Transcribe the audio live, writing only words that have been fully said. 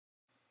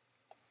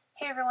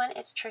Hey everyone,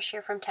 it's Trish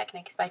here from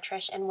Techniques by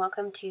Trish, and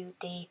welcome to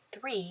day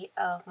 3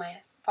 of my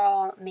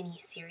fall mini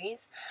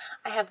series.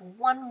 I have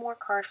one more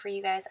card for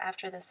you guys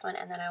after this one,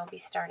 and then I will be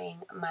starting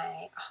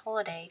my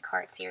holiday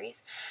card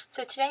series.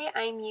 So today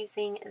I'm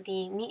using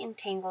the Neat and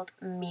Tangled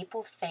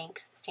Maple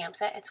Thanks stamp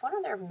set. It's one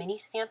of their mini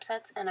stamp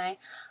sets, and I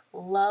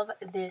love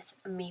this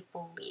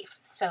maple leaf.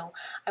 So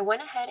I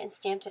went ahead and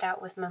stamped it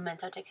out with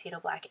Memento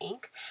Tuxedo Black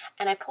ink,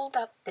 and I pulled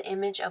up the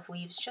image of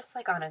leaves just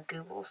like on a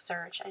Google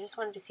search. I just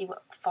wanted to see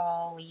what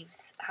fall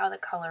leaves, how the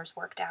colors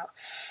worked out.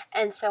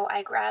 And so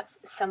I grabbed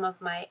some of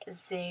my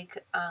Zig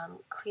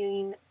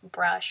clean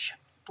brush,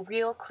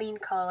 real clean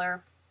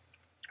color,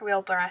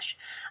 real brush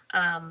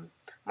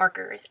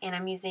markers, and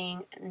I'm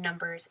using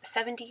numbers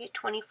 70,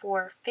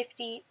 24,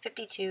 50,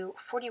 52,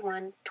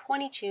 41,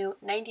 22,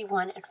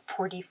 91, and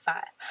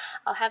 45.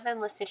 I'll have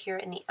them listed here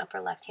in the upper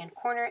left hand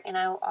corner, and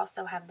I will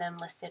also have them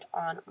listed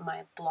on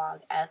my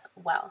blog as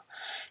well.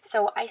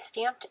 So I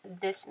stamped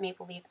this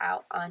maple leaf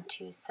out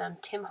onto some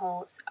Tim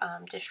Holtz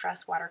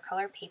Distress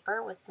watercolor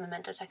paper with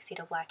Memento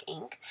Tuxedo Black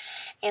ink,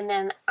 and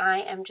then I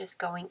am just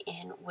going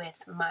in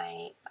with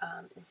my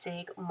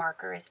Zig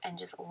markers and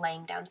just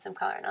laying down some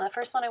color. Now the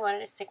first one I wanted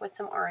to stick with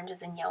some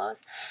oranges and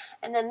yellows,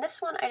 and then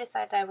this one I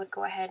decided I would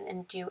go ahead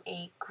and do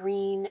a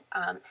green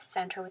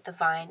center with the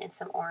vine and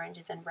some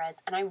oranges and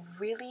reds, and I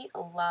really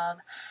love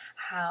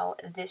how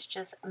this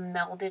just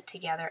melded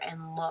together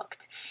and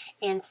looked.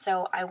 And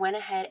so I went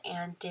ahead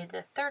and did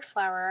the third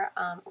flower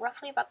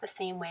roughly about the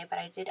same way, but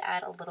I did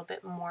add a little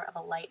bit more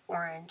of a light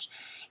orange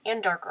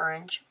and dark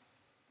orange,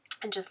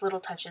 and just little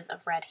touches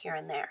of red here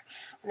and there.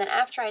 And then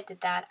after I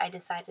did that, I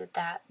decided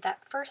that that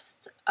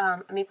first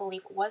maple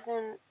leaf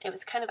it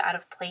was kind of out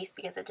of place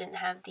because it didn't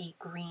have the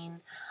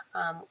green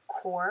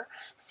core.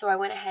 So I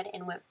went ahead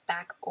and went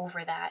back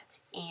over that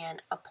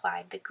and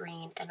applied the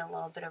green and a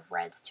little bit of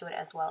reds to it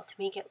as well to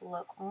make it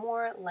look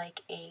more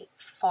like a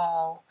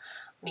fall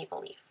maple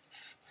leaf.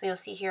 So you'll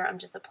see here I'm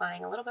just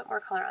applying a little bit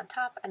more color on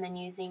top and then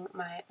using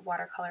my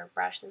watercolor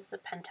brush. This is a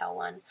Pentel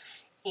one,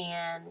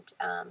 and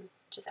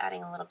just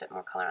adding a little bit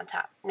more color on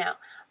top. Now,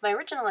 my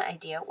original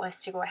idea was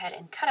to go ahead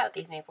and cut out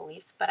these maple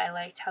leaves, but I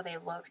liked how they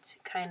looked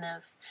kind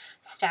of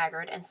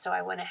staggered, and so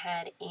I went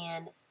ahead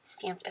and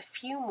stamped a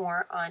few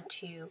more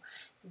onto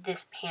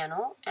this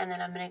panel, and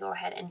then I'm going to go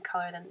ahead and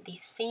color them the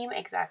same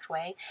exact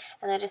way,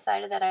 and I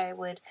decided that I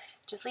would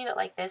just leave it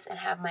like this and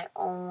have my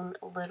own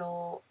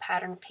little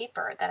pattern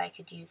paper that I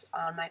could use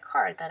on my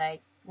card that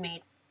I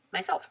made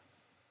myself.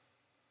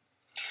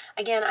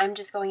 Again, I'm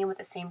just going in with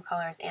the same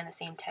colors and the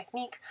same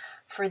technique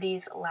for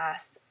these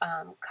last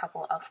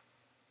couple of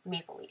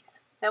maple leaves.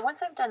 Now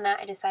once I've done that,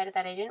 I decided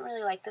that I didn't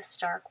really like the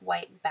stark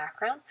white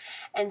background,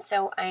 and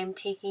so I'm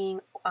taking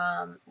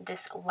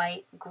this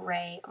light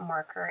gray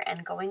marker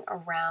and going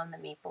around the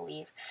maple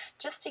leaf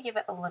just to give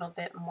it a little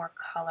bit more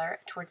color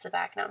towards the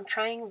back. Now I'm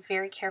trying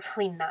very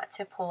carefully not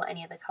to pull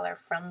any of the color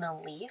from the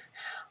leaf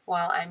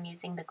while I'm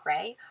using the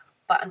gray,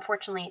 but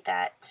unfortunately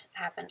that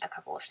happened a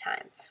couple of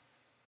times.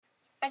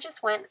 I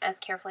just went as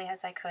carefully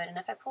as I could, and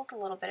if I pulled a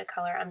little bit of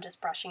color, I'm just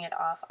brushing it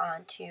off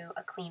onto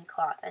a clean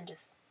cloth and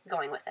just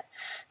going with it.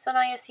 So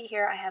now you see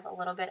here I have a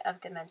little bit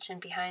of dimension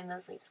behind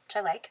those leaves, which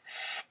I like.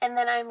 And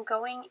then I'm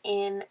going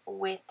in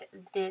with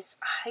this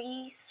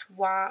Heidi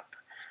Swap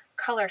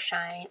color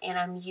shine, and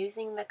I'm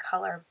using the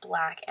color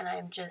black, and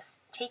I'm just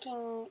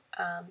taking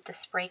the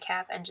spray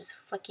cap and just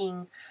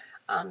flicking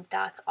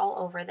dots all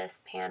over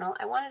this panel.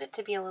 I wanted it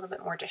to be a little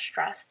bit more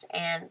distressed,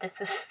 and this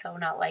is so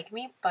not like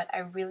me, but I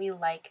really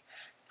like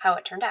how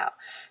it turned out.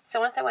 So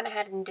once I went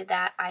ahead and did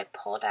that, I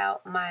pulled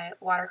out my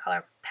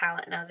watercolor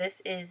palette. Now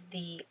this is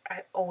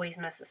I always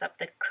mess this up,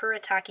 the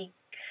Kuretake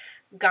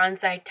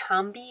Gonzai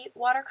Tambi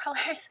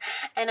watercolors,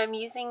 and I'm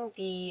using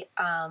the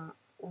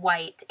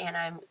white, and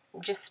I'm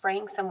just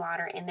spraying some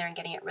water in there and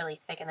getting it really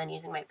thick, and then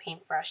using my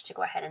paintbrush to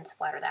go ahead and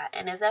splatter that.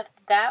 And as if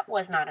that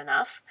was not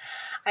enough,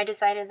 I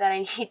decided that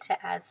I need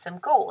to add some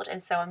gold,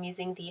 and so I'm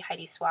using the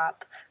Heidi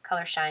Swap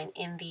color shine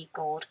in the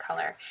gold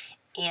color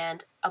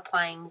and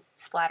applying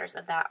splatters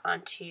of that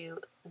onto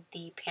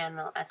the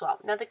panel as well.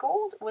 Now the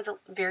gold was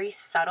very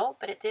subtle,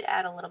 but it did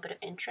add a little bit of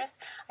interest.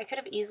 I could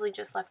have easily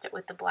just left it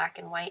with the black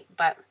and white,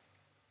 but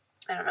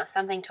I don't know,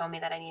 something told me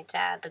that I needed to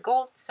add the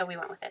gold, so we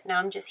went with it. Now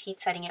I'm just heat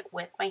setting it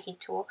with my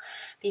heat tool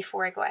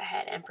before I go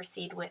ahead and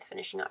proceed with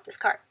finishing off this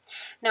card.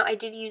 Now I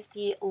did use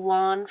the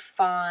Lawn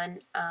Fawn,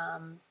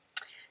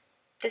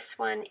 this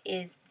one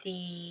is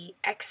the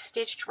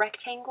X-stitched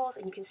rectangles,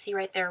 and you can see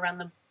right there around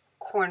the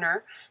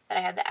corner that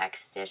I have the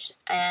X stitch,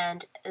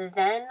 and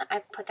then I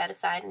put that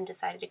aside and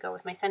decided to go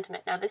with my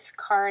sentiment. Now this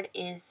card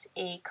is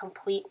a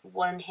complete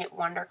one-hit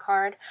wonder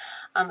card.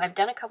 I've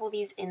done a couple of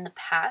these in the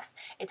past.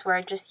 It's where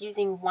I'm just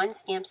using one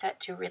stamp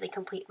set to really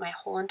complete my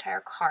whole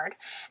entire card,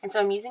 and so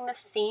I'm using the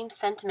same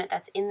sentiment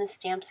that's in the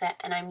stamp set,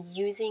 and I'm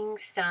using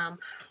some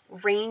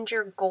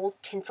Ranger Gold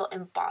Tinsel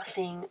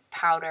embossing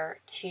powder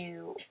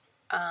to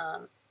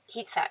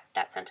heat set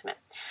that sentiment.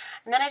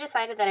 And then I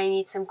decided that I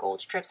need some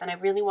gold strips, and I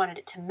really wanted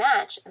it to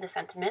match the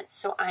sentiment,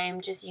 so I am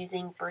just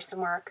using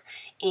Versamark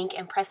ink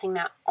and pressing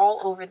that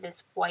all over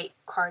this white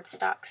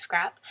cardstock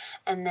scrap,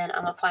 and then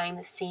I'm applying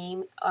the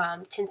same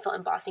tinsel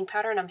embossing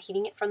powder, and I'm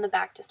heating it from the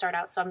back to start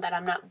out so that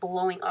I'm not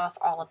blowing off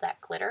all of that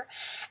glitter,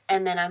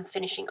 and then I'm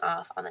finishing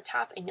off on the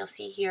top. And you'll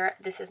see here,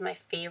 this is my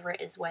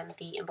favorite, is when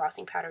the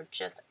embossing powder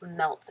just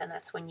melts, and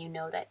that's when you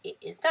know that it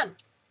is done.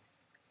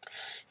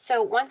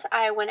 So once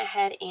I went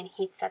ahead and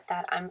heat set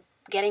that, I'm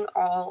getting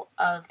all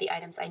of the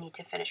items I need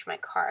to finish my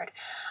card.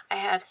 I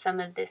have some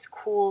of this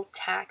cool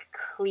tack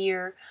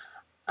clear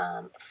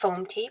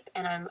foam tape,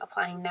 and I'm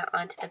applying that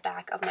onto the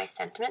back of my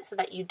sentiment so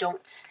that you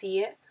don't see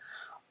it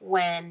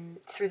when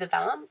through the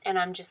vellum, and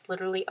I'm just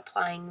literally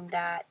applying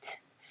that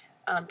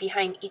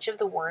behind each of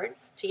the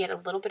words to get a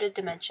little bit of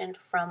dimension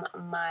from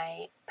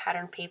my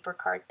pattern paper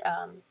card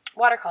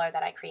watercolor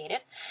that I created.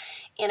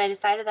 And I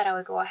decided that I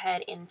would go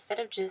ahead, instead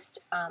of just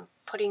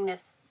putting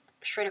this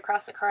straight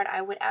across the card,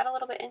 I would add a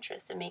little bit of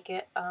interest and make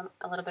it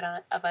a little bit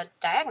of a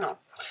diagonal.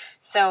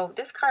 So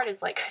this card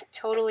is like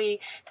totally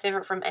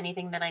different from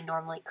anything that I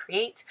normally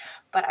create,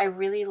 but I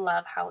really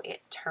love how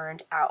it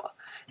turned out.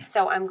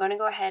 So I'm going to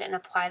go ahead and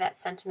apply that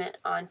sentiment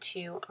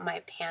onto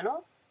my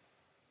panel.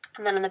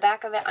 And then on the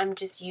back of it, I'm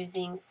just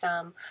using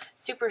some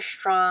super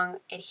strong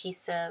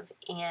adhesive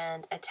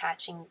and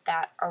attaching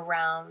that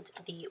around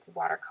the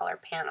watercolor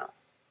panel.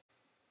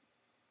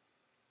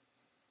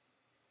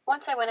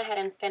 Once I went ahead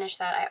and finished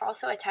that, I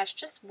also attached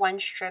just one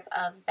strip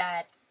of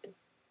that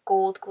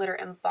gold glitter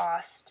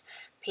embossed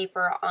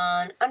paper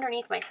on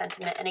underneath my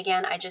sentiment, and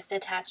again I just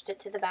attached it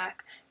to the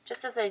back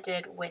just as I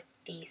did with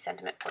the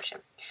sentiment portion.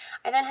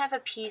 I then have a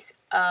piece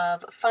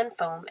of fun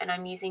foam, and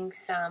I'm using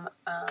some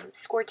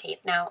score tape.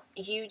 Now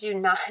you do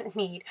not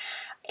need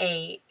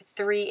a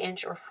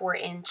 3-inch or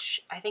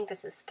 4-inch, I think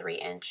this is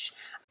 3-inch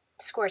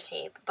score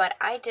tape, but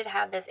I did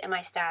have this in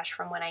my stash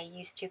from when I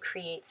used to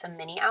create some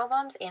mini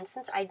albums, and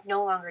since I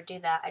no longer do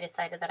that, I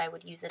decided that I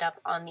would use it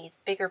up on these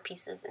bigger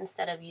pieces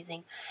instead of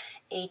using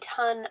a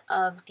ton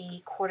of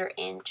the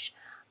 1/4-inch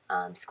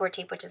score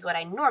tape, which is what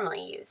I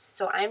normally use.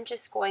 So I'm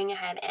just going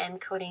ahead and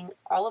coating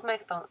all of my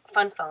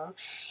fun foam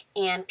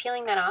and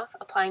peeling that off,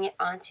 applying it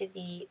onto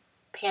the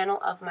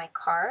panel of my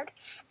card,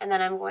 and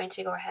then I'm going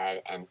to go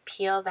ahead and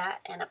peel that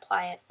and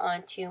apply it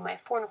onto my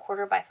 4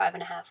 1/4 by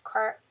 5.5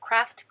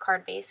 craft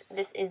card base.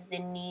 This is the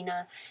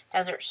Nina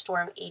Desert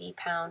Storm 100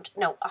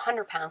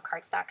 pound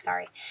cardstock,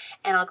 sorry.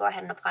 And I'll go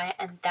ahead and apply it,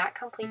 and that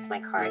completes my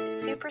card.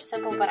 Super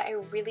simple, but I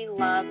really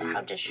love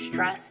how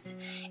distressed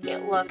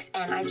it looks,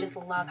 and I just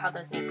love how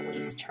those maple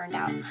leaves turned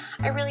out.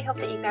 I really hope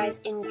that you guys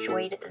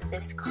enjoyed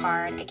this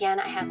card. Again,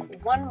 I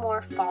have one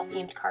more fall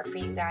themed card for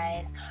you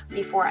guys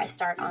before I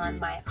start on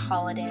my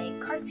holiday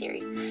card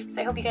series.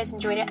 So I hope you guys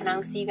enjoyed it, and I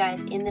will see you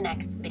guys in the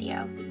next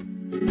video.